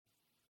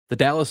The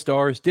Dallas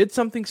Stars did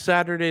something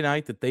Saturday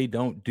night that they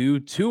don't do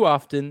too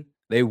often.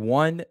 They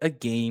won a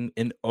game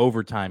in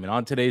overtime. And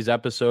on today's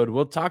episode,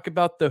 we'll talk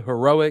about the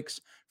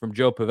heroics from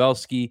Joe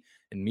Pavelski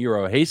and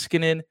Miro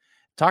Heiskanen,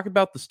 talk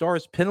about the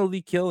Stars'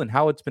 penalty kill and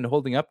how it's been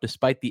holding up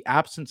despite the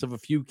absence of a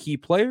few key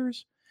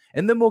players.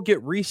 And then we'll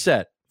get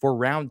reset for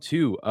round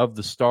 2 of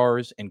the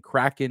Stars and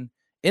Kraken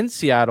in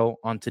Seattle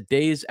on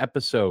today's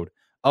episode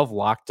of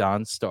Locked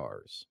On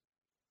Stars.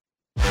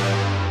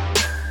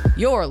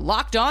 Your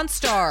Locked On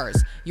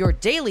Stars, your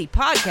daily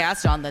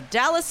podcast on the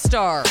Dallas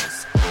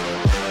Stars.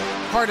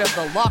 Part of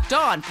the Locked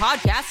On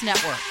Podcast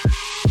Network.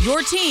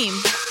 Your team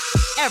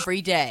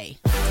every day.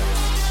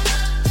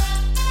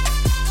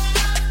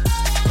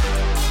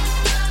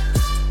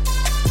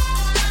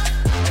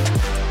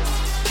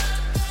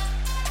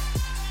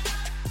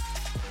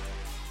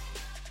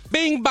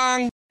 Bing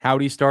bong.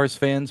 Howdy, Stars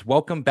fans.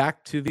 Welcome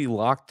back to the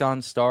Locked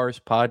On Stars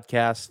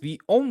podcast, the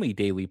only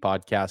daily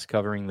podcast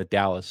covering the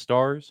Dallas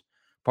Stars,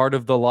 part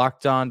of the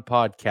Locked On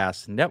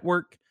Podcast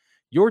Network,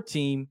 your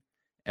team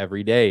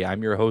every day.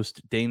 I'm your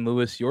host, Dane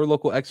Lewis, your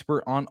local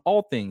expert on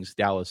all things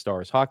Dallas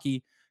Stars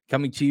hockey,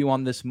 coming to you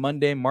on this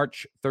Monday,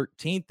 March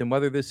 13th. And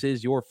whether this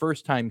is your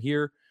first time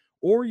here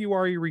or you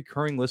are a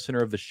recurring listener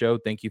of the show,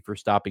 thank you for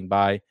stopping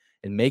by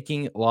and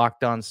making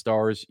Locked On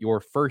Stars your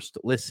first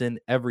listen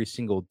every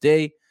single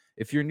day.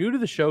 If you're new to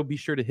the show, be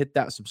sure to hit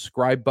that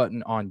subscribe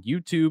button on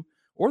YouTube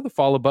or the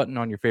follow button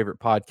on your favorite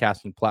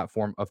podcasting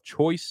platform of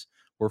choice.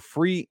 We're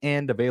free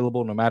and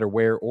available no matter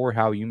where or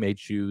how you may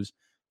choose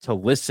to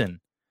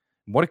listen.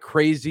 What a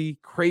crazy,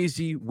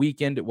 crazy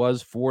weekend it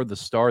was for the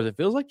Stars. It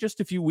feels like just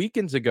a few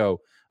weekends ago,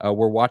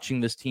 we're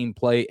watching this team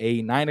play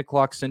a 9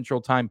 o'clock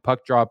Central Time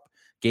puck drop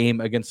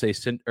game against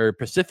a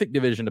Pacific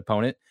Division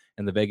opponent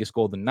in the Vegas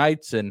Golden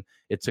Knights, and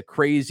it's a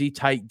crazy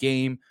tight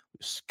game,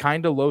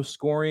 kind of low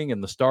scoring,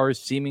 and the Stars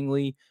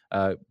seemingly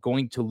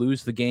going to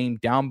lose the game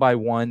down by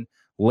 1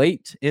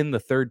 late in the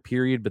third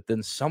period, but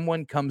then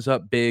someone comes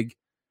up big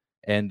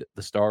and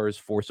the Stars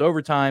force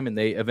overtime, and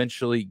they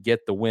eventually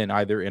get the win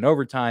either in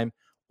overtime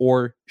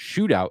or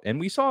shootout. And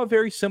we saw a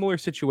very similar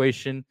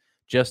situation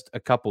just a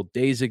couple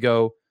days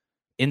ago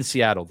in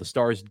Seattle. The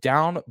Stars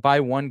down by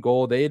 1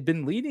 goal. They had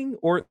been leading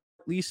or at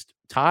least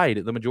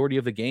tied the majority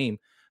of the game.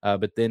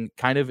 But then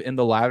kind of in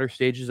the latter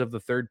stages of the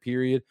third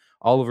period,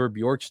 Oliver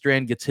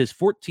Bjorkstrand gets his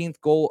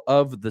 14th goal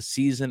of the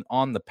season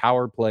on the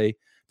power play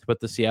to put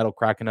the Seattle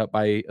Kraken up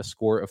by a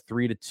score of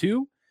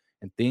 3-2.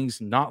 And things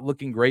not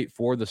looking great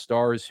for the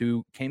Stars,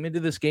 who came into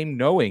this game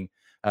knowing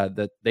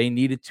that they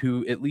needed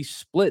to at least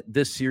split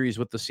this series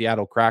with the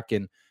Seattle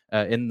Kraken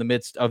in the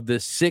midst of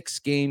this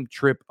 6-game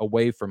trip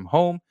away from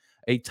home.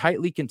 A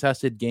tightly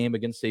contested game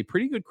against a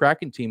pretty good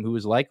Kraken team who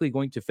is likely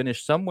going to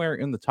finish somewhere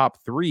in the top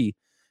 3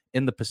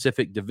 in the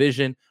Pacific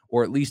Division,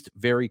 or at least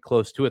very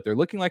close to it. They're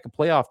looking like a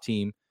playoff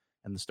team,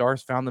 and the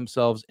Stars found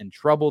themselves in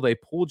trouble. They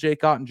pulled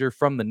Jake Oettinger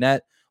from the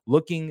net,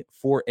 looking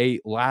for a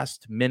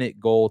last-minute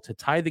goal to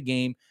tie the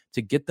game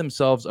to get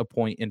themselves a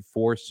point and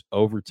force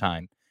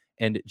overtime.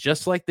 And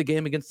just like the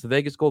game against the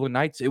Vegas Golden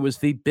Knights, it was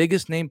the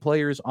biggest name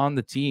players on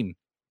the team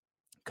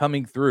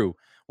coming through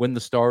when the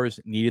Stars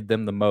needed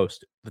them the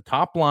most. The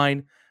top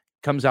line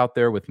comes out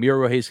there with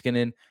Miro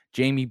Heiskanen,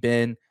 Jamie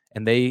Benn,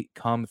 and they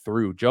come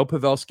through. Joe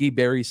Pavelski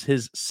buries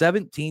his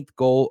 17th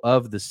goal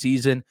of the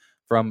season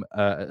from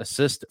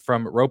assist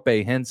from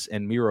Roope Hintz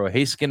and Miro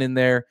Heiskanen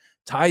there,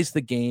 ties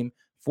the game,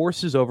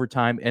 forces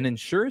overtime, and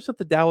ensures that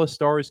the Dallas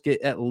Stars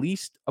get at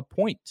least a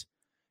point.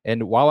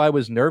 And while I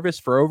was nervous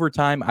for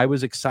overtime, I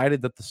was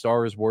excited that the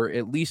Stars were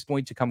at least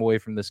going to come away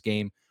from this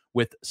game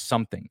with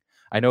something.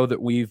 I know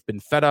that we've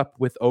been fed up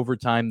with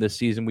overtime this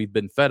season. We've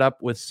been fed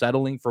up with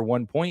settling for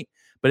 1 point.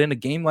 But in a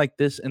game like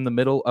this, in the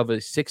middle of a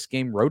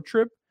 6-game road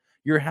trip,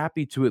 you're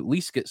happy to at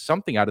least get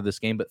something out of this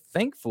game. But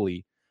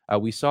thankfully,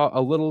 we saw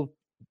a little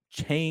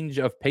change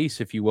of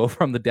pace, if you will,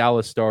 from the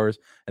Dallas Stars.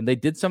 And they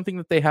did something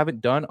that they haven't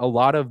done a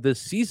lot of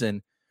this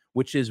season,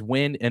 which is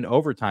win in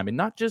overtime. And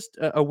not just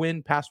a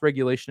win past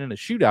regulation in a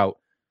shootout.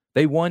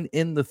 They won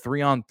in the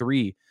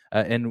 3-on-3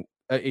 and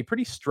a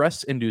pretty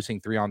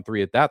stress-inducing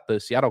 3-on-3 at that. The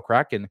Seattle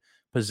Kraken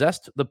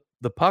possessed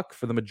the puck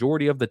for the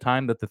majority of the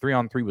time that the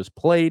 3-on-3 was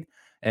played,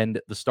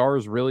 and the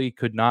Stars really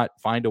could not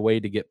find a way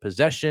to get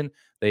possession.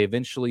 They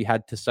eventually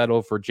had to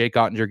settle for Jake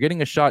Oettinger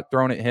getting a shot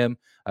thrown at him.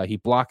 He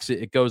blocks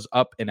it. It goes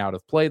up and out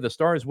of play. The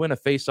Stars win a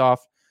faceoff.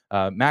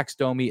 Max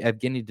Domi,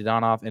 Evgeny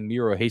Dadonov, and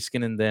Miro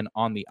Heiskanen then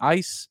on the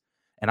ice.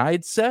 And I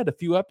had said a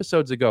few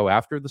episodes ago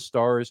after the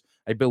Stars,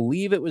 I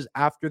believe it was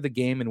after the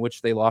game in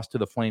which they lost to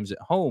the Flames at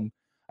home,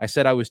 I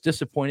said I was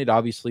disappointed,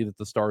 obviously, that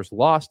the Stars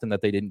lost and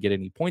that they didn't get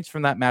any points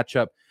from that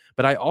matchup.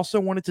 But I also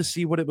wanted to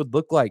see what it would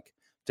look like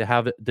to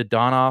have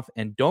Dadonov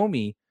and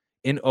Domi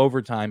in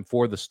overtime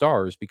for the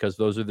Stars, because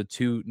those are the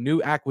two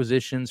new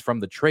acquisitions from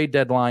the trade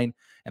deadline.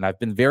 And I've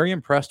been very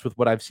impressed with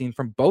what I've seen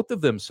from both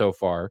of them so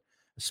far,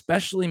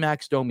 especially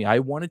Max Domi. I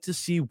wanted to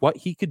see what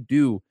he could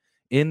do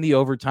in the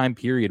overtime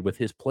period with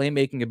his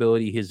playmaking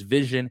ability, his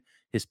vision,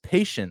 his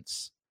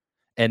patience.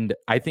 And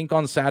I think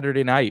on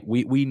Saturday night,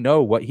 we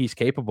know what he's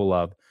capable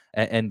of.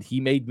 And he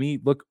made me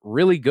look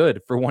really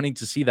good for wanting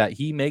to see that.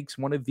 He makes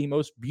one of the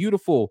most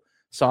beautiful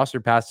saucer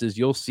passes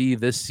you'll see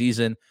this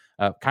season,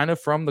 kind of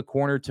from the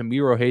corner to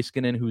Miro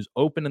Heiskanen, who's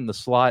open in the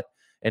slot.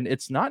 And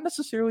it's not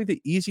necessarily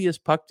the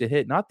easiest puck to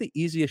hit, not the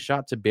easiest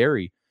shot to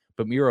bury,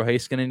 but Miro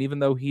Heiskanen, even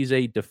though he's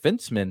a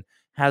defenseman,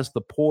 has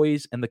the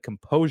poise and the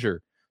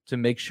composure to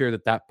make sure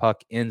that that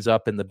puck ends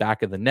up in the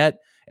back of the net.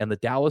 And the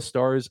Dallas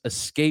Stars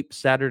escape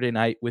Saturday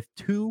night with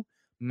 2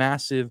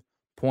 massive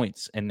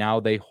points. And now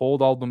they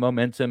hold all the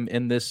momentum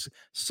in this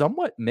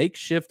somewhat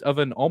makeshift of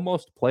an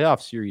almost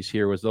playoff series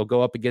here, as they'll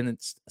go up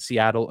against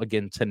Seattle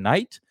again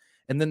tonight.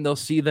 And then they'll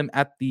see them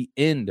at the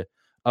end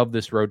of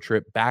this road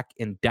trip back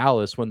in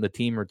Dallas when the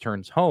team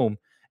returns home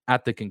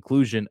at the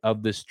conclusion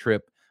of this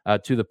trip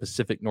to the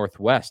Pacific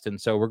Northwest. And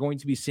so we're going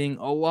to be seeing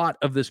a lot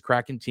of this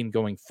Kraken team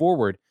going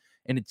forward.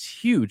 And it's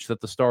huge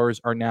that the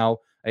Stars are now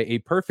a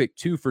perfect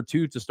 2 for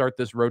 2 to start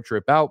this road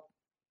trip out.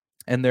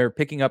 And they're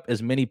picking up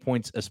as many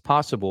points as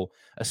possible,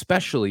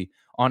 especially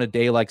on a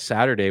day like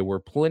Saturday, where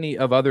plenty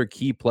of other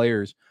key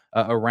players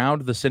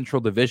around the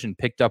Central Division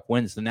picked up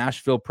wins. The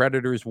Nashville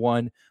Predators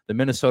won, the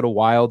Minnesota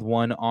Wild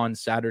won on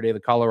Saturday, the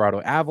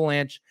Colorado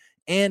Avalanche,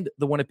 and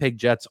the Winnipeg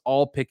Jets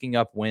all picking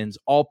up wins,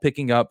 all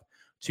picking up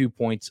 2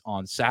 points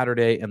on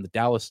Saturday. And the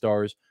Dallas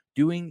Stars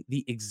doing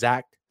the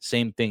exact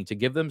same thing to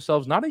give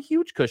themselves not a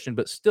huge cushion,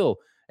 but still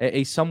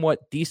a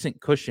somewhat decent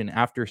cushion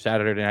after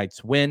Saturday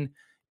night's win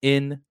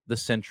in the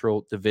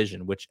Central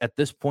Division, which at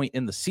this point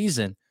in the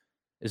season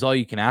is all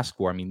you can ask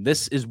for. I mean,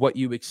 this is what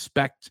you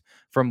expect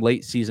from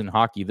late season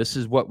hockey. This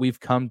is what we've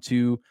come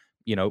to,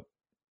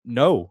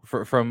 know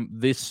from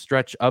this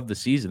stretch of the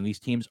season. These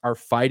teams are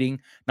fighting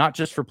not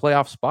just for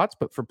playoff spots,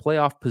 but for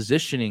playoff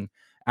positioning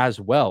as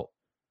well.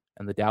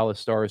 And the Dallas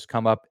Stars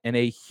come up in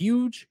a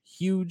huge,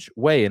 huge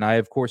way. And I,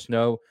 of course,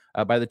 know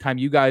by the time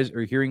you guys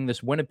are hearing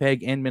this,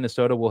 Winnipeg and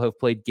Minnesota will have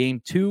played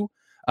game 2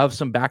 of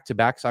some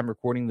back-to-backs. I'm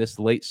recording this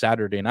late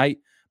Saturday night.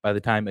 By the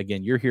time,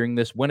 again, you're hearing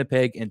this,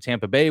 Winnipeg and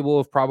Tampa Bay will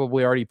have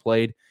probably already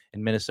played,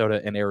 and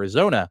Minnesota and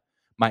Arizona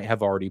might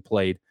have already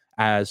played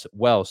as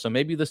well. So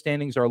maybe the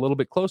standings are a little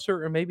bit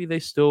closer, or maybe they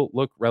still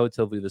look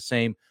relatively the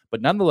same.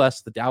 But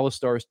nonetheless, the Dallas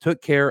Stars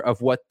took care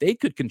of what they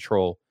could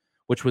control,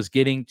 which was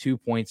getting 2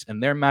 points in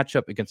their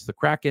matchup against the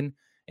Kraken,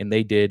 and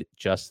they did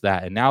just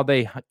that. And now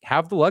they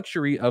have the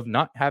luxury of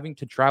not having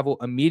to travel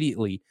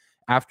immediately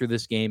after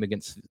this game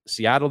against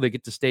Seattle. They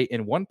get to stay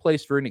in one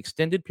place for an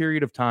extended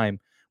period of time,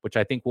 which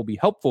I think will be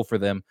helpful for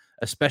them,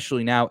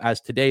 especially now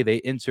as today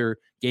they enter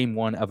game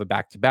 1 of a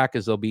back-to-back,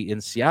 as they'll be in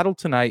Seattle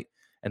tonight,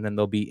 and then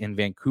they'll be in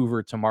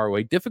Vancouver tomorrow.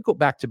 A difficult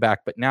back-to-back,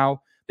 but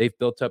now they've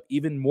built up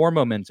even more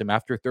momentum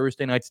after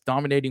Thursday night's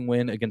dominating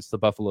win against the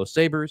Buffalo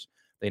Sabres.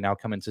 They now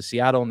come into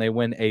Seattle and they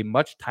win a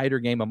much tighter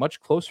game, a much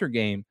closer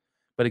game,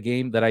 but a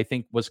game that I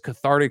think was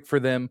cathartic for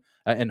them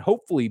and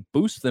hopefully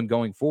boosts them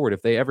going forward.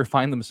 If they ever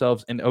find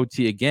themselves in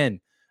OT again,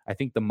 I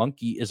think the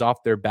monkey is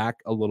off their back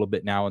a little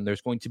bit now, and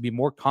there's going to be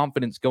more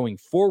confidence going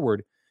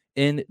forward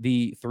in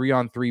the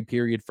 3-on-3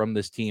 period from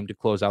this team to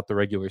close out the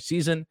regular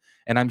season.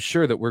 And I'm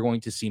sure that we're going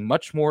to see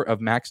much more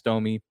of Max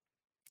Domi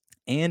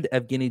and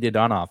Evgeny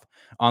Dadonov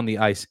on the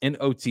ice in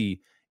OT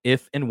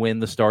if and when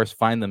the Stars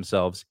find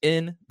themselves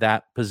in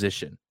that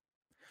position.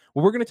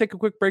 Well, we're going to take a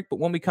quick break, but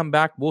when we come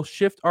back, we'll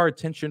shift our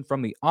attention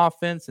from the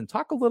offense and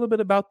talk a little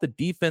bit about the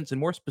defense, and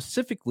more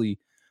specifically,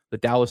 the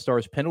Dallas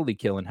Stars penalty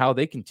kill and how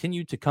they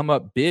continue to come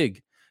up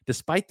big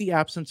despite the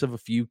absence of a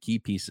few key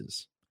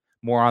pieces.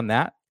 More on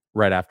that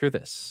right after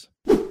this.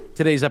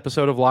 Today's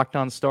episode of Locked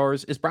On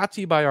Stars is brought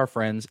to you by our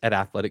friends at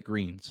Athletic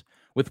Greens.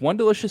 With one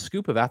delicious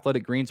scoop of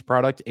Athletic Greens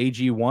product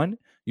AG1,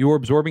 you are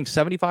absorbing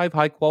 75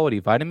 high-quality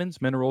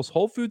vitamins, minerals,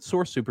 whole food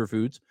source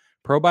superfoods,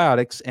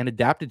 probiotics, and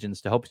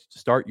adaptogens to help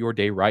start your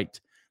day right.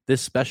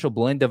 This special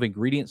blend of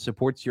ingredients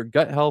supports your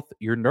gut health,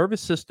 your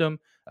nervous system,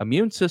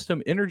 immune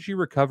system, energy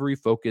recovery,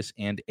 focus,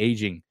 and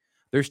aging.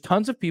 There's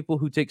tons of people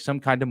who take some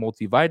kind of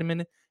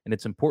multivitamin, and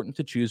it's important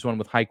to choose one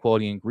with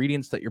high-quality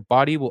ingredients that your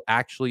body will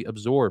actually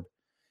absorb.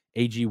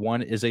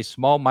 AG1 is a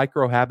small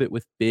micro habit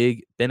with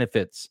big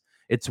benefits.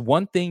 It's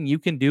one thing you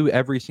can do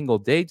every single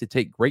day to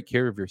take great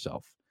care of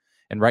yourself.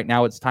 And right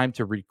now, it's time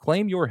to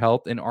reclaim your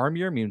health and arm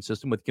your immune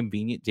system with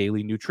convenient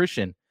daily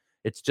nutrition.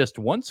 It's just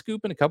one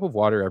scoop in a cup of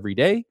water every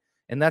day,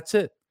 and that's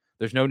it.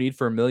 There's no need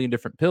for a million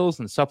different pills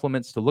and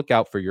supplements to look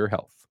out for your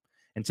health.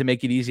 And to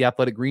make it easy,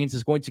 Athletic Greens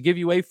is going to give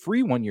you a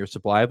free 1-year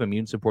supply of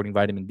immune-supporting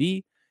vitamin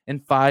D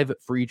and 5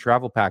 free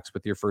travel packs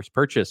with your first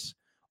purchase.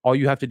 All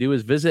you have to do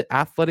is visit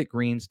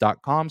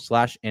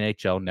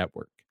athleticgreens.com/NHL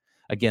Network.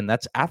 Again,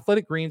 that's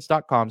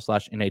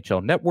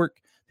athleticgreens.com/NHL Network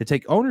to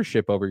take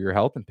ownership over your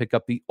health and pick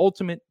up the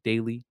ultimate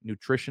daily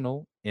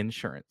nutritional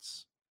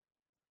insurance.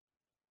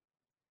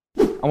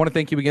 I want to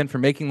thank you again for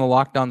making the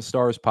Locked On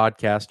Stars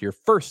podcast your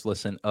first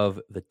listen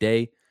of the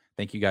day.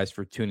 Thank you guys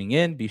for tuning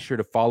in. Be sure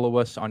to follow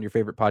us on your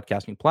favorite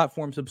podcasting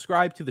platform.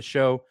 Subscribe to the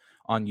show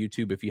on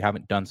YouTube if you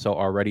haven't done so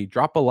already.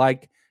 Drop a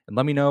like and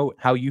let me know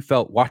how you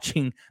felt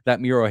watching that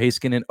Miro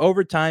Heiskanen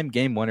overtime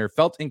game winner.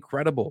 Felt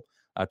incredible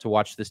to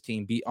watch this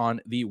team be on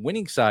the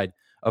winning side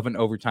of an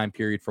overtime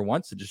period for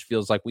once. It just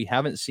feels like we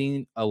haven't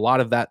seen a lot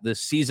of that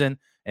this season.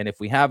 And if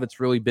we have, it's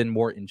really been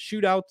more in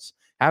shootouts.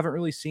 Haven't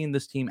really seen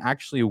this team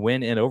actually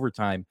win in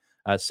overtime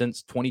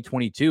since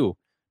 2022,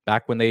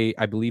 back when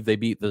I believe they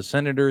beat the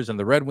Senators and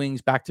the Red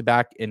Wings back to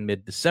back in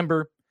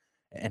mid-December.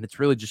 And it's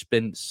really just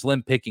been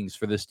slim pickings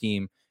for this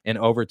team in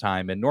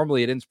overtime. And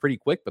normally it ends pretty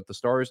quick, but the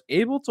Stars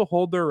able to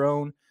hold their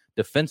own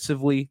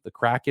defensively. The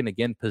Kraken,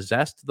 again,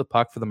 possessed the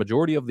puck for the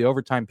majority of the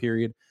overtime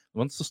period.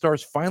 Once the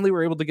Stars finally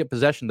were able to get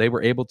possession, they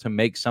were able to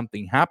make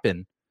something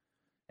happen.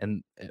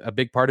 And a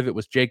big part of it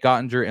was Jake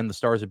Ottinger and the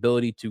Stars'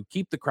 ability to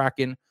keep the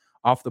Kraken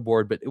off the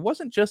board. But it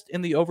wasn't just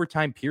in the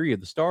overtime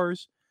period. The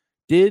Stars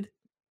did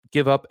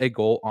give up a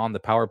goal on the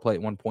power play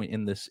at one point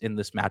in this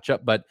matchup.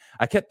 But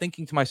I kept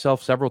thinking to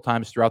myself several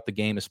times throughout the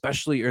game,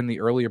 especially in the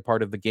earlier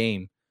part of the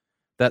game,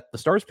 that the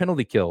Stars'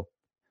 penalty kill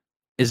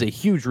is a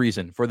huge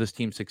reason for this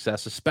team's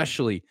success,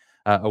 especially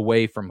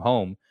away from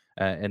home.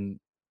 And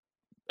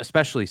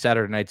especially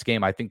Saturday night's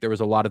game, I think there was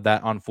a lot of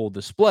that on full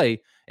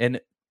display. And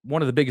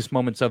one of the biggest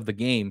moments of the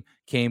game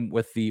came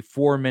with the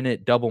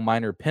 4-minute double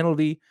minor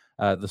penalty.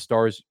 The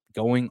Stars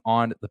going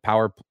on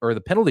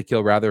the penalty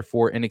kill rather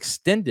for an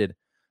extended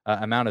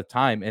amount of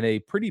time, and a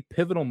pretty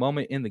pivotal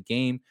moment in the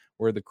game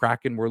where the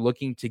Kraken were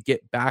looking to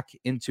get back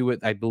into it.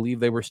 I believe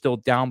they were still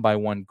down by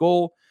 1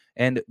 goal,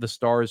 and the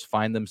Stars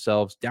find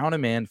themselves down a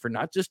man for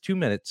not just 2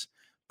 minutes,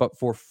 but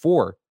for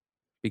 4,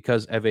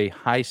 because of a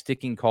high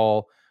sticking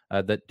call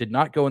that did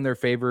not go in their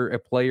favor. A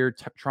player is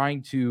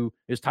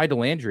Ty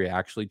Dellandrea,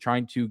 actually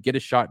trying to get a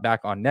shot back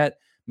on net,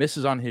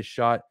 misses on his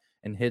shot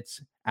and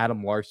hits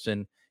Adam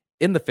Larsson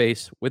in the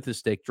face with his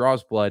stick,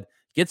 draws blood,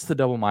 gets the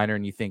double minor,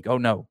 and you think, oh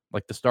no,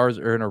 like the Stars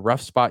are in a rough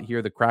spot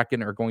here. The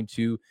Kraken are going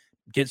to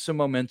get some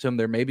momentum.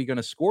 They're maybe going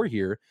to score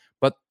here,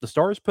 but the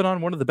Stars put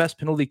on one of the best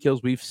penalty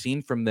kills we've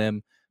seen from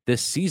them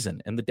this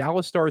season. And the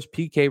Dallas Stars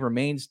PK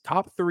remains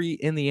top 3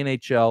 in the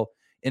NHL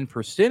in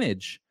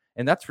percentage.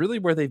 And that's really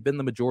where they've been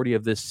the majority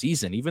of this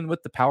season, even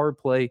with the power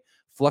play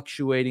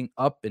fluctuating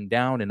up and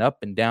down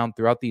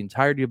throughout the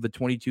entirety of the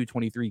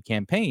 22-23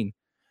 campaign.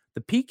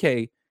 The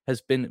PK has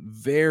been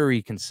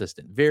very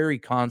consistent, very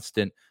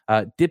constant,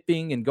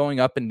 dipping and going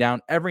up and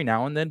down every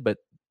now and then, but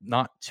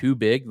not too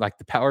big like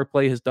the power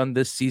play has done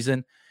this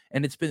season.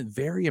 And it's been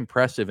very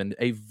impressive and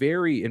a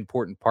very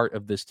important part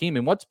of this team.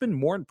 And what's been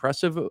more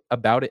impressive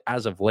about it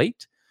as of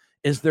late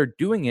is they're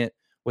doing it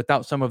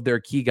without some of their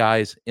key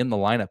guys in the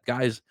lineup.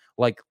 Guys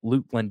like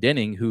Luke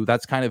Glendening, who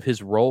that's kind of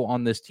his role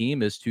on this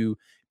team, is to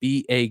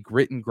be a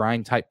grit and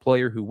grind type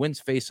player who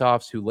wins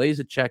faceoffs, who lays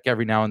a check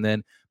every now and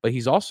then. But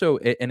he's also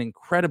an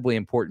incredibly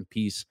important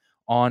piece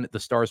on the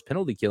Stars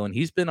penalty kill. And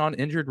he's been on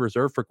injured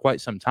reserve for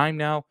quite some time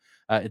now.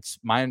 It's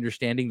my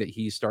understanding that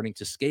he's starting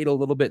to skate a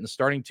little bit and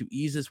starting to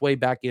ease his way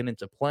back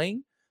into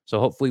playing. So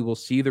hopefully we'll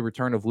see the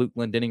return of Luke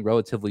Glendening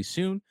relatively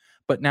soon.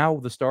 But now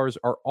the Stars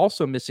are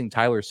also missing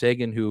Tyler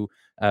Seguin, who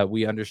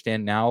we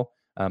understand now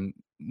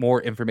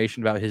more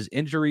information about his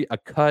injury, a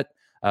cut,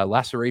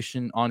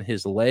 laceration on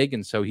his leg.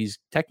 And so he's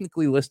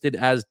technically listed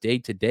as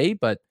day-to-day,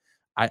 but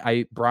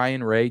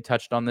Brian Ray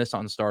touched on this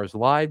on Stars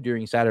Live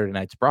during Saturday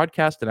night's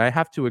broadcast, and I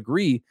have to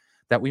agree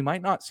that we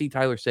might not see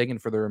Tyler Seguin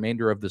for the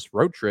remainder of this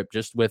road trip,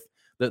 just with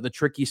the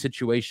tricky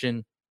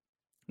situation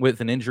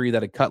with an injury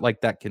that a cut like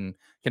that can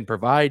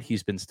provide.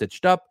 He's been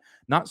stitched up.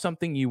 Not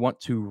something you want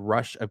to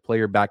rush a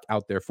player back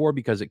out there for,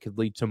 because it could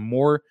lead to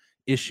more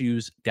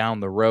issues down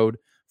the road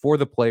for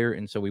the player.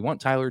 And so we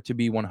want Tyler to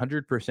be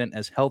 100%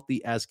 as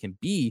healthy as can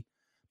be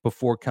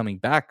before coming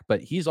back.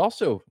 But he's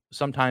also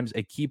sometimes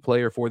a key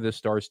player for this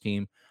Stars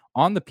team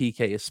on the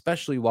PK,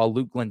 especially while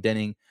Luke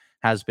Glendening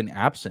has been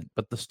absent.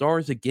 But the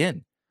Stars,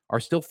 again, are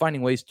still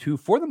finding ways to,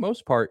 for the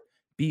most part,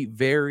 be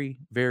very,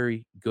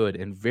 very good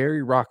and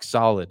very rock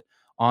solid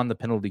on the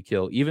penalty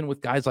kill, even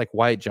with guys like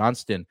Wyatt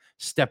Johnston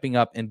stepping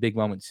up in big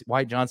moments.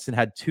 Wyatt Johnston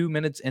had 2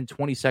 minutes and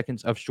 20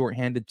 seconds of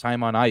shorthanded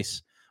time on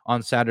ice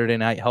on Saturday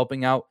night,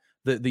 helping out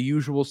the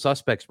usual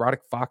suspects, Radek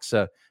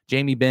Faksa,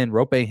 Jamie Benn,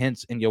 Rope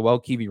Hintz, and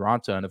Yoel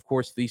Kiviranta. And of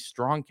course, the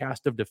strong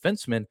cast of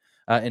defensemen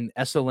in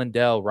Esa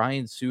Lindell,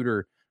 Ryan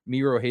Suter,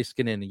 Miro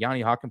Heiskanen,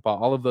 Yanni Hakanpää,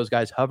 all of those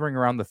guys hovering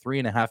around the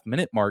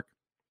 3.5-minute mark.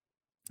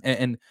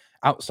 And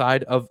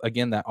outside of,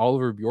 again, that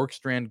Oliver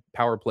Bjorkstrand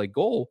power play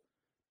goal,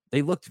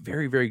 they looked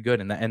very, very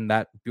good. And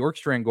that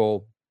Bjorkstrand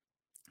goal,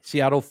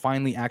 Seattle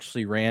finally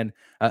actually ran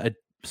a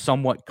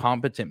somewhat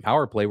competent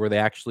power play where they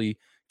actually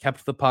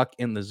kept the puck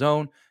in the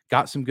zone,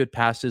 got some good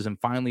passes, and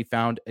finally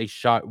found a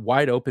shot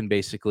wide open,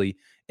 basically,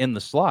 in the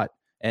slot.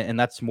 And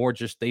that's more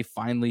just they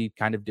finally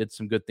kind of did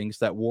some good things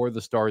that wore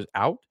the Stars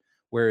out.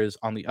 Whereas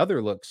on the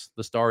other looks,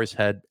 the Stars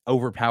had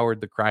overpowered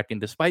the Kraken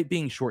despite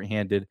being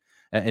shorthanded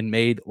and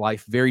made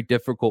life very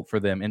difficult for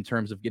them in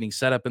terms of getting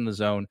set up in the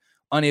zone,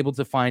 unable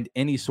to find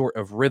any sort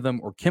of rhythm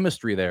or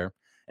chemistry there.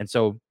 And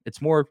so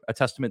it's more a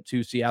testament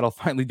to Seattle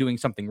finally doing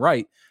something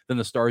right than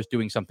the Stars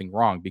doing something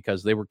wrong,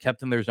 because they were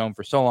kept in their zone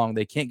for so long.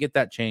 They can't get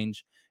that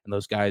change, and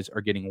those guys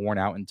are getting worn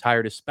out and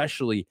tired,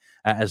 especially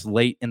as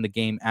late in the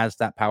game as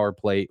that power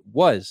play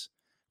was.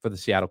 for the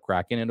Seattle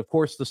Kraken. And of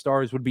course, the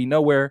Stars would be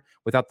nowhere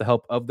without the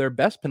help of their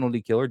best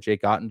penalty killer,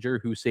 Jake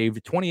Ottinger, who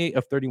saved 28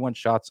 of 31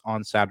 shots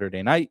on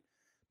Saturday night,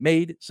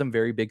 made some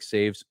very big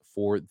saves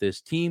for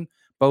this team,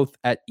 both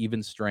at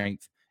even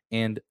strength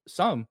and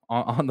some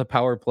on the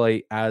power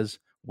play as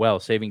well,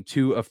 saving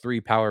 2 of 3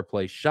 power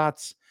play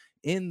shots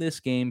in this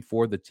game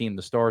for the team.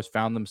 The Stars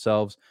found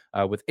themselves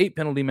with 8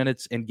 penalty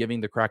minutes and giving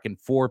the Kraken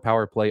 4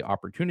 power play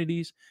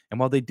opportunities. And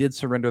while they did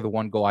surrender the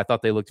 1 goal, I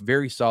thought they looked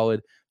very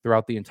solid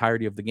throughout the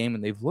entirety of the game,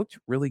 and they've looked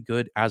really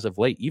good as of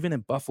late. Even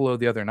in Buffalo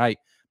the other night,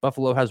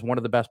 Buffalo has one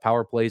of the best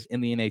power plays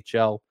in the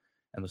NHL,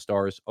 and the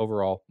Stars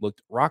overall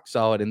looked rock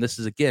solid. And this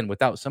is, again,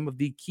 without some of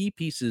the key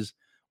pieces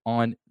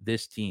on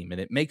this team.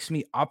 And it makes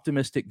me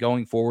optimistic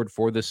going forward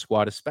for this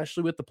squad,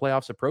 especially with the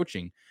playoffs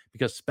approaching,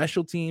 because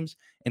special teams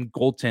and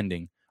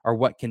goaltending are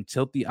what can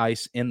tilt the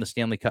ice in the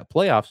Stanley Cup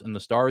playoffs. And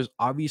the Stars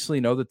obviously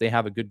know that they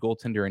have a good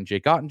goaltender in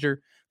Jake Ottinger.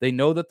 They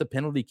know that the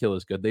penalty kill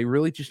is good. They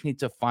really just need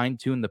to fine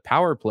tune the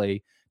power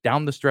play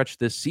down the stretch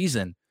this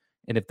season.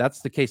 And if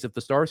that's the case, if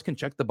the Stars can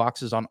check the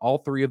boxes on all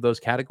 3 of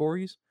those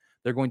categories,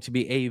 they're going to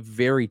be a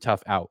very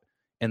tough out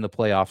in the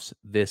playoffs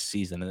this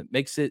season. And it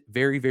makes it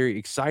very, very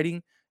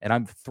exciting. And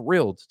I'm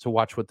thrilled to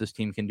watch what this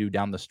team can do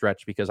down the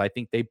stretch, because I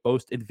think they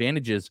boast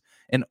advantages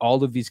in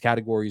all of these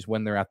categories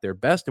when they're at their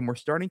best. And we're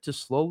starting to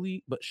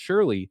slowly but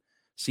surely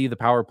see the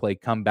power play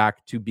come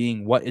back to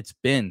being what it's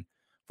been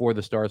for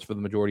the Stars for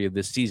the majority of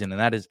this season. And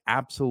that is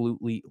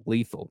absolutely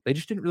lethal. They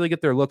just didn't really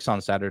get their looks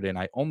on Saturday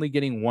night, only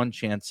getting 1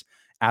 chance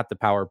at the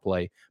power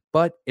play.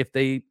 But if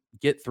they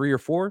get 3 or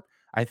 4,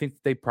 I think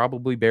they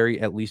probably bury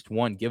at least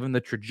 1, given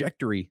the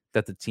trajectory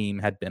that the team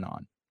had been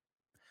on.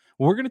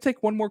 We're going to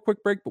take one more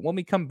quick break, but when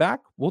we come back,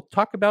 we'll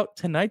talk about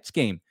tonight's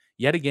game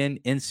yet again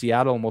in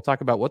Seattle, and we'll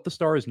talk about what the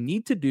Stars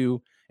need to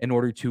do in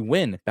order to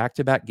win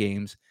back-to-back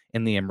games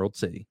in the Emerald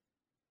City.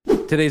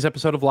 Today's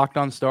episode of Locked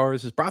On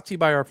Stars is brought to you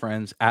by our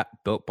friends at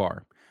Built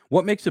Bar.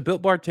 What makes a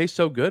Built Bar taste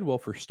so good? Well,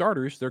 for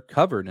starters, they're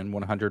covered in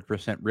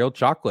 100% real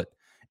chocolate,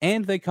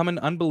 and they come in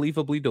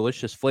unbelievably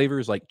delicious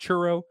flavors like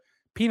churro,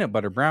 peanut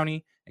butter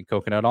brownie, and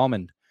coconut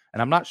almond.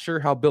 And I'm not sure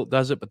how Built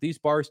does it, but these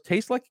bars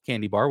taste like a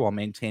candy bar while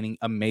maintaining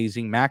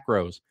amazing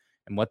macros.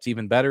 And what's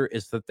even better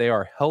is that they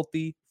are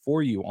healthy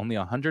for you. Only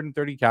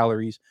 130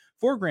 calories,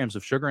 4 grams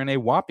of sugar, and a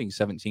whopping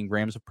 17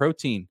 grams of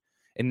protein.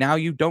 And now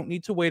you don't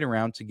need to wait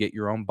around to get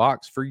your own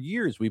box. For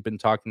years, we've been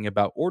talking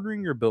about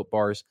ordering your Built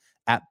bars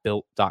at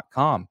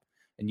Built.com.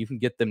 And you can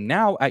get them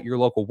now at your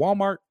local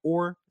Walmart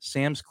or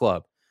Sam's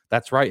Club.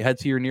 That's right. Head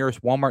to your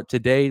nearest Walmart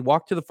today,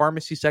 walk to the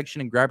pharmacy section,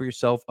 and grab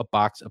yourself a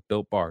box of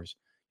Built bars.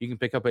 You can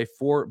pick up a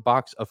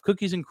 4-box of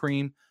cookies and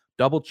cream,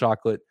 double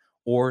chocolate,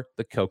 or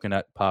the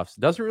coconut puffs.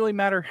 It doesn't really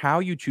matter how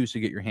you choose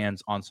to get your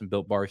hands on some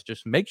Built bars.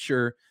 Just make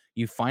sure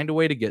you find a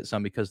way to get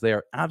some, because they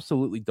are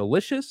absolutely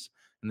delicious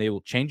and they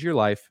will change your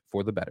life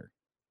for the better.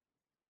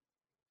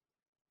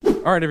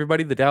 All right,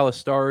 everybody, the Dallas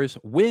Stars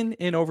win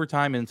in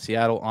overtime in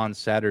Seattle on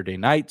Saturday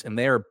night, and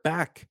they are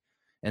back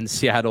in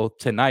Seattle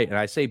tonight. And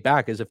I say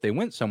back as if they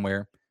went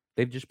somewhere.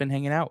 They've just been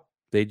hanging out.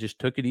 They just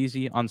took it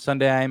easy on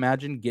Sunday, I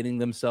imagine, getting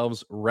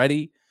themselves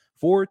ready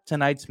for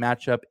tonight's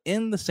matchup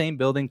in the same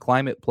building,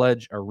 Climate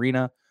Pledge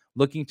Arena,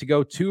 looking to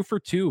go 2 for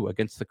 2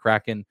 against the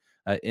Kraken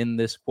in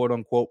this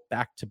quote-unquote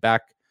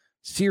back-to-back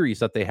series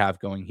that they have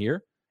going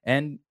here.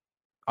 And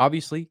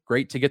obviously,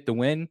 great to get the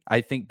win.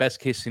 I think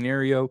best-case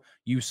scenario,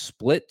 you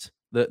split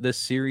this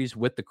series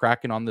with the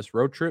Kraken on this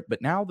road trip,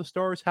 but now the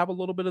Stars have a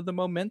little bit of the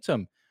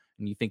momentum,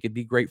 and you think it'd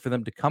be great for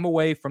them to come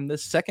away from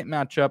this second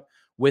matchup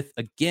with,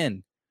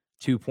 again,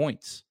 2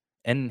 points.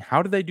 And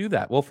how do they do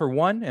that? Well, for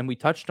one, and we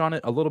touched on it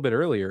a little bit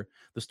earlier,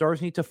 the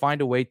Stars need to find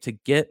a way to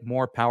get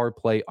more power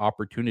play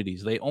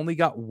opportunities. They only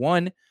got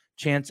 1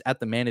 chance at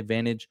the man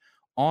advantage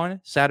on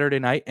Saturday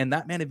night, and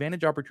that man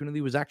advantage opportunity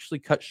was actually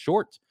cut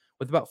short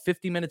with about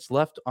 50 minutes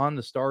left on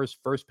the Stars'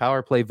 first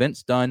power play.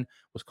 Vince Dunn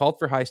was called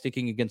for high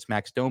sticking against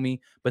Max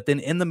Domi, but then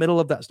in the middle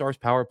of that Stars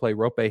power play,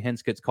 Roope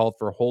Hintz gets called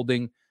for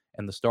holding,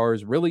 and the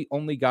Stars really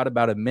only got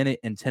about 1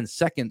 minute and 10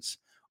 seconds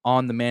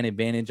on the man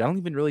advantage. I don't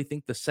even really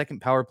think the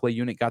second power play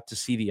unit got to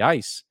see the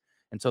ice.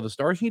 And so the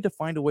Stars need to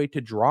find a way to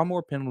draw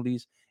more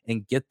penalties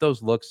and get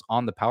those looks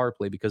on the power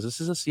play, because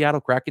this is a Seattle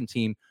Kraken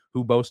team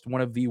who boast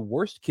one of the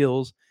worst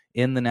kills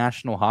in the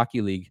National Hockey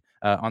League.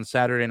 On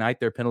Saturday night,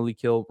 their penalty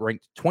kill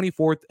ranked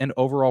 24th in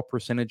overall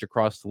percentage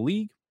across the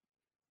league.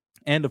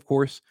 And of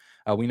course,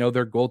 we know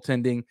their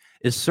goaltending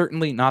is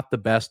certainly not the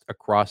best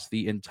across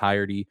the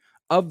entirety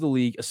of the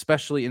league,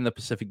 especially in the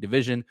Pacific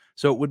Division.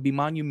 So it would be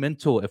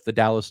monumental if the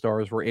Dallas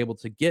Stars were able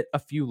to get a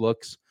few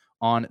looks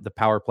on the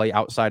power play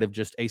outside of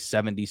just a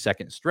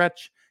 70-second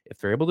stretch. If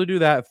they're able to do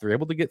that, if they're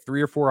able to get 3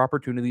 or 4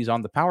 opportunities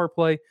on the power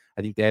play,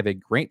 I think they have a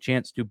great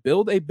chance to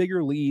build a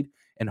bigger lead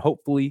and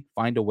hopefully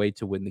find a way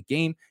to win the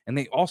game. And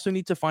they also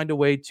need to find a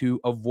way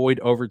to avoid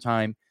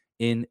overtime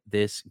in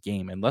this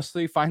game. Unless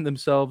they find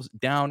themselves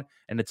down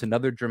and it's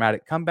another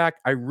dramatic comeback,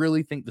 I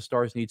really think the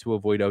Stars need to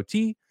avoid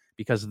OT,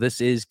 because this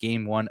is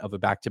game 1 of a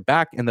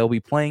back-to-back, and they'll be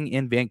playing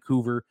in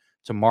Vancouver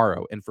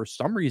tomorrow. And for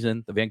some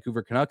reason, the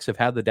Vancouver Canucks have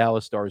had the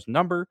Dallas Stars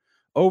number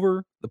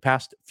over the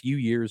past few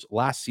years.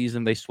 Last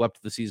season, they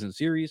swept the season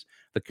series.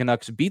 The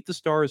Canucks beat the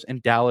Stars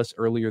and Dallas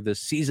earlier this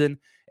season.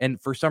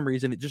 And for some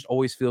reason, it just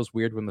always feels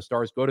weird when the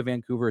Stars go to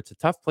Vancouver. It's a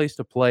tough place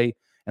to play,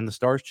 and the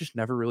Stars just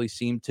never really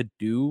seem to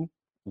do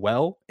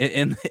well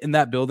in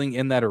that building,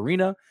 in that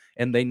arena,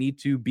 and they need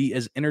to be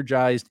as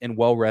energized and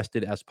well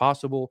rested as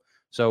possible.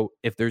 So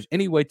if there's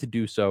any way to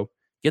do so,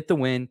 get the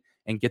win,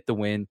 and get the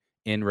win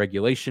in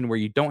regulation where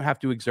you don't have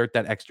to exert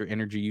that extra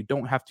energy. You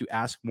don't have to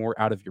ask more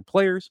out of your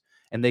players,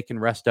 and they can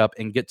rest up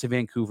and get to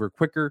Vancouver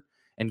quicker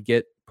and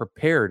get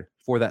prepared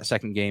for that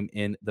second game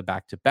in the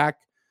back-to-back.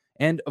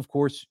 And of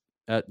course,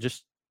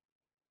 just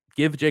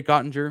give Jake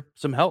Oettinger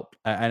some help.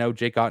 I know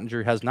Jake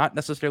Oettinger has not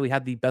necessarily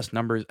had the best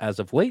numbers as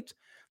of late.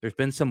 There's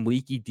been some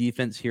leaky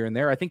defense here and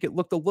there. I think it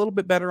looked a little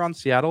bit better on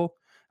Seattle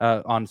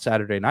on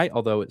Saturday night,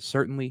 although it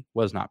certainly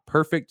was not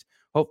perfect.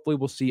 Hopefully,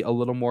 we'll see a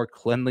little more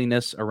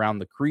cleanliness around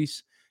the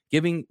crease,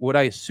 giving what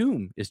I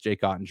assume is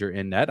Jake Oettinger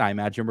in net. I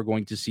imagine we're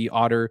going to see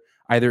Otter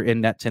either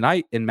in net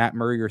tonight and Matt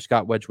Murray or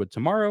Scott Wedgwood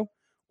tomorrow,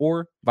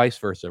 or vice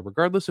versa.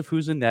 Regardless of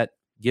who's in net,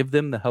 give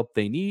them the help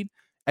they need,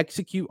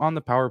 execute on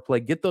the power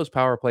play, get those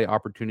power play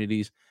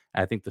opportunities.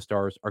 I think the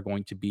Stars are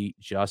going to be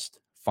just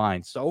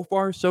fine. So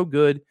far, so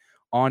good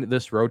on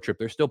this road trip.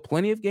 There's still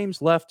plenty of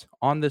games left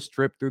on this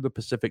trip through the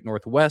Pacific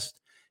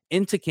Northwest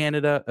into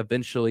Canada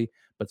eventually,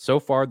 but so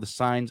far the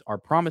signs are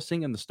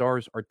promising and the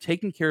Stars are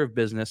taking care of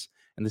business,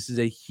 and this is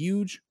a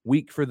huge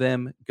week for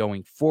them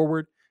going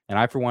forward. And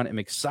I, for one, am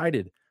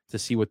excited to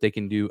see what they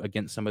can do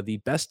against some of the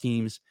best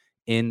teams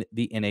in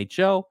the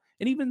NHL,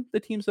 and even the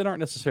teams that aren't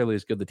necessarily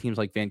as good, the teams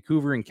like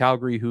Vancouver and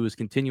Calgary, who is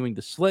continuing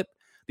to slip.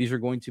 These are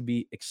going to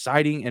be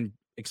exciting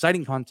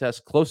contests,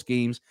 close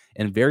games,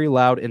 and very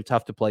loud and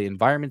tough to play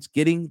environments,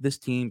 getting this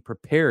team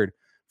prepared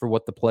for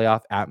what the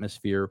playoff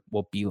atmosphere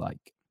will be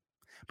like.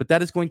 But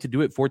that is going to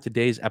do it for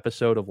today's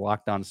episode of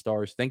Locked On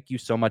Stars. Thank you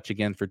so much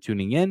again for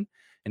tuning in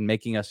and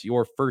making us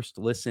your first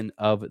listen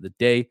of the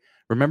day.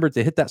 Remember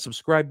to hit that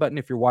subscribe button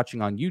if you're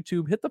watching on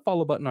YouTube. Hit the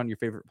follow button on your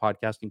favorite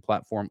podcasting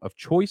platform of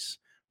choice.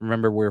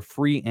 Remember, we're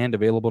free and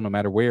available no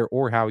matter where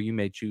or how you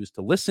may choose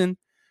to listen.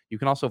 You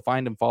can also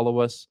find and follow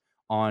us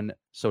on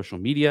social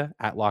media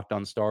at Locked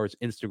On Stars,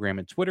 Instagram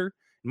and Twitter.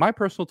 My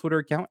personal Twitter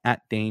account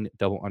at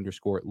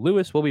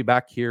Dane_Lewis. We'll be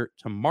back here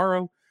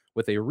tomorrow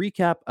with a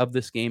recap of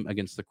this game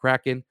against the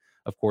Kraken.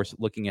 Of course,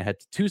 looking ahead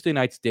to Tuesday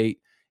night's date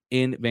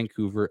in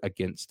Vancouver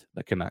against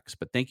the Canucks.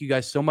 But thank you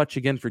guys so much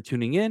again for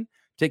tuning in.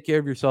 Take care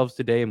of yourselves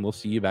today, and we'll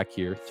see you back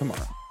here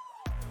tomorrow.